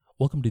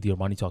Welcome to the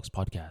Armani Talks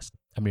podcast.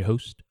 I'm your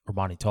host,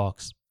 Armani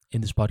Talks.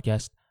 In this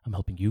podcast, I'm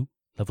helping you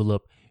level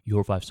up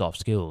your 5 soft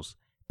skills: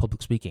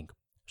 public speaking,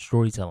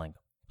 storytelling,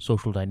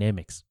 social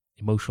dynamics,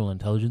 emotional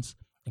intelligence,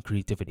 and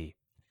creativity.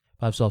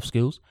 5 soft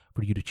skills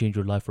for you to change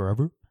your life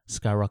forever,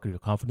 skyrocket your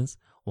confidence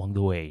along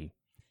the way.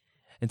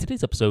 In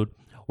today's episode,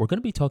 we're going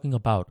to be talking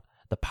about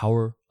the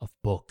power of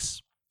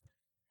books.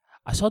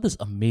 I saw this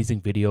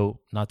amazing video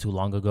not too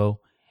long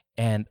ago,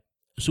 and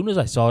as soon as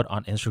I saw it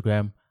on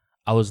Instagram,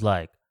 I was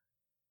like,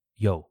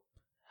 yo,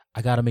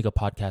 I gotta make a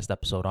podcast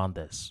episode on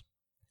this.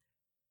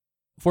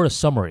 For a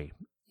summary,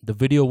 the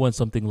video went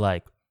something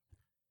like,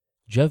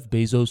 Jeff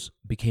Bezos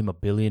became a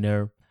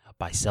billionaire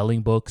by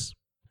selling books,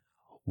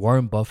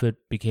 Warren Buffett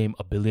became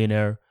a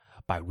billionaire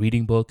by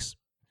reading books,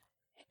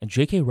 and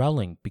J.K.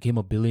 Rowling became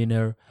a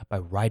billionaire by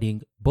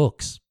writing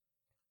books.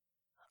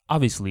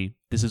 Obviously,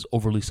 this is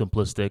overly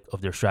simplistic of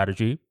their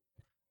strategy,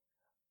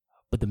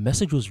 but the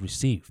message was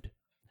received.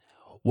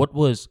 What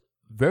was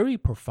very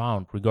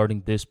profound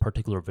regarding this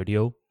particular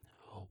video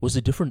was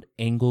the different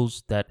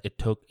angles that it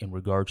took in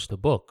regards to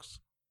books.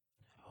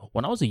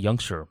 When I was a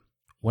youngster,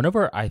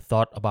 whenever I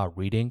thought about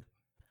reading,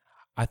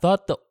 I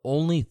thought the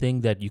only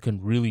thing that you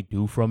can really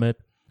do from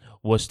it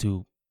was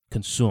to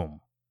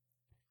consume.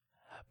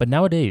 But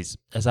nowadays,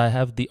 as I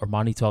have the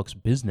Armani Talks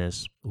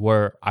business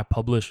where I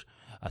publish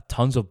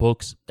tons of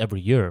books every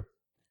year,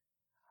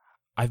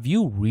 I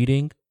view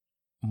reading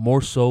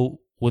more so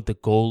with the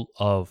goal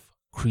of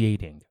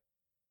creating.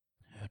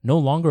 No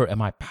longer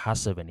am I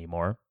passive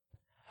anymore,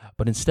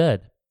 but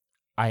instead,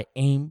 I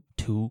aim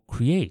to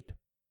create.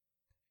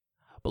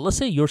 But let's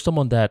say you're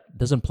someone that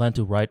doesn't plan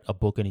to write a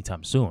book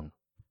anytime soon.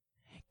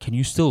 Can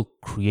you still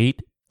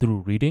create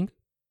through reading?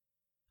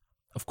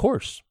 Of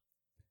course.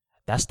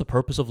 That's the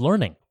purpose of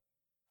learning.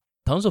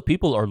 Tons of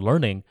people are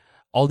learning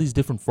all these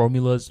different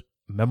formulas,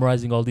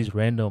 memorizing all these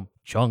random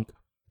junk,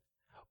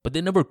 but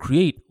they never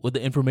create with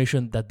the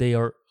information that they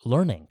are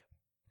learning.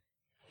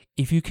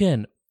 If you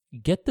can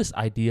get this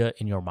idea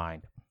in your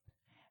mind,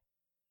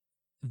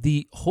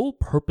 the whole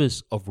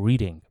purpose of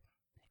reading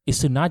is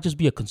to not just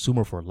be a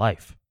consumer for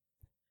life.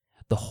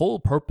 The whole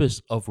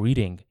purpose of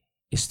reading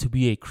is to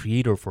be a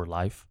creator for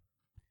life.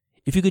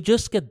 If you could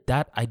just get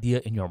that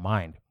idea in your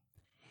mind,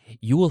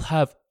 you will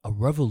have a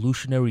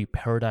revolutionary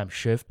paradigm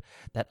shift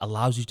that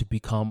allows you to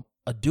become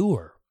a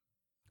doer.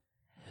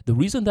 The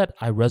reason that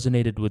I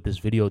resonated with this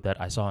video that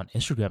I saw on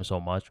Instagram so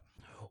much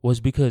was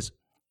because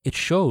it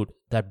showed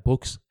that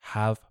books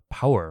have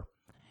power,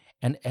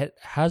 and it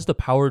has the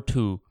power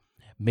to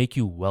make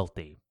you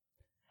wealthy.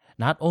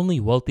 Not only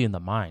wealthy in the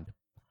mind,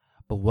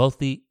 but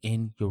wealthy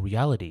in your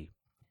reality.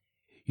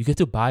 You get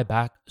to buy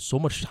back so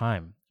much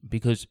time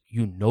because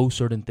you know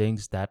certain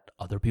things that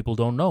other people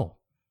don't know.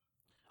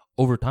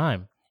 Over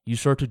time, you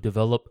start to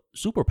develop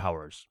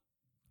superpowers.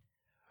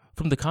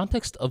 From the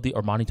context of the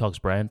Armani Talks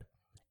brand,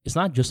 it's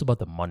not just about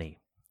the money.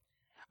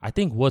 I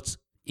think what's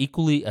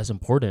equally as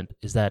important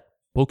is that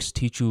books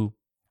teach you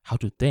how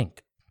to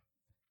think.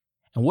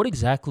 And what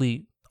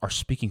exactly are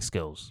speaking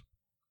skills?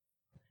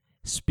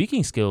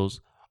 Speaking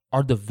skills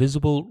are the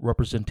visible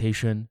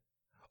representation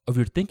of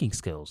your thinking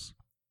skills.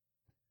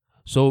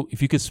 So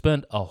if you could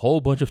spend a whole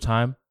bunch of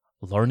time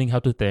learning how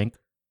to think,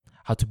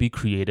 how to be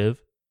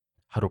creative,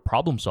 how to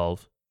problem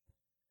solve,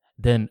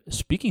 then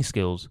speaking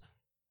skills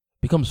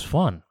becomes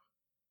fun.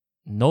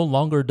 No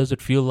longer does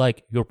it feel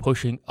like you're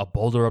pushing a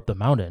boulder up the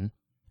mountain.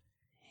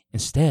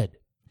 Instead,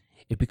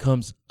 it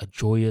becomes a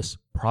joyous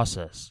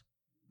process.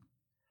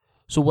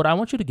 So what I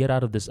want you to get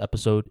out of this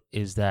episode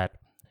is that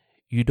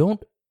you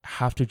don't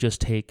have to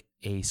just take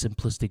a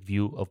simplistic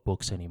view of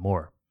books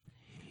anymore.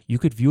 You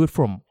could view it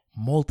from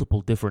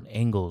multiple different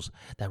angles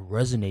that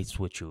resonates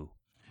with you.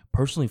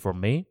 Personally, for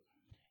me,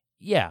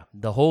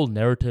 the whole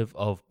narrative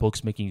of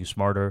books making you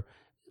smarter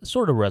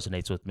sort of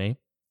resonates with me.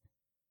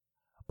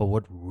 But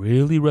what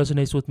really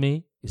resonates with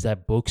me is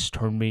that books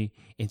turn me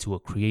into a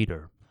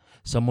creator,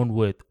 someone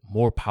with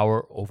more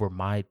power over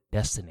my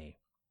destiny.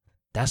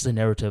 That's the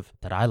narrative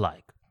that I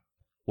like.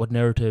 What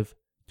narrative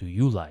do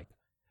you like?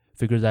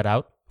 Figure that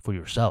out for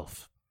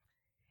yourself.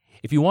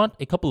 If you want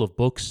a couple of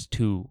books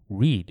to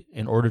read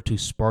in order to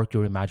spark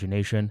your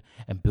imagination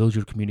and build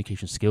your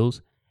communication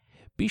skills,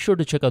 be sure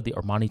to check out the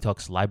Armani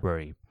Talks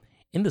library.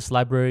 In this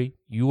library,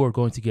 you are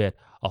going to get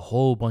a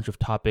whole bunch of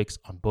topics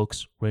on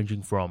books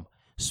ranging from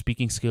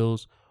speaking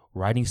skills,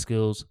 writing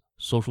skills,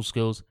 social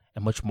skills,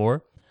 and much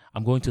more.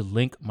 I'm going to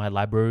link my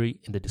library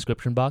in the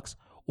description box,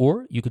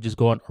 or you could just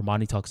go on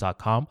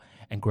armanitalks.com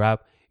and grab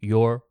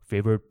your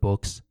favorite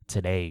books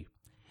today.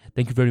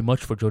 Thank you very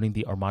much for joining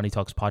the Armani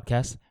Talks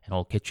podcast, and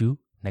I'll catch you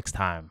next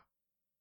time.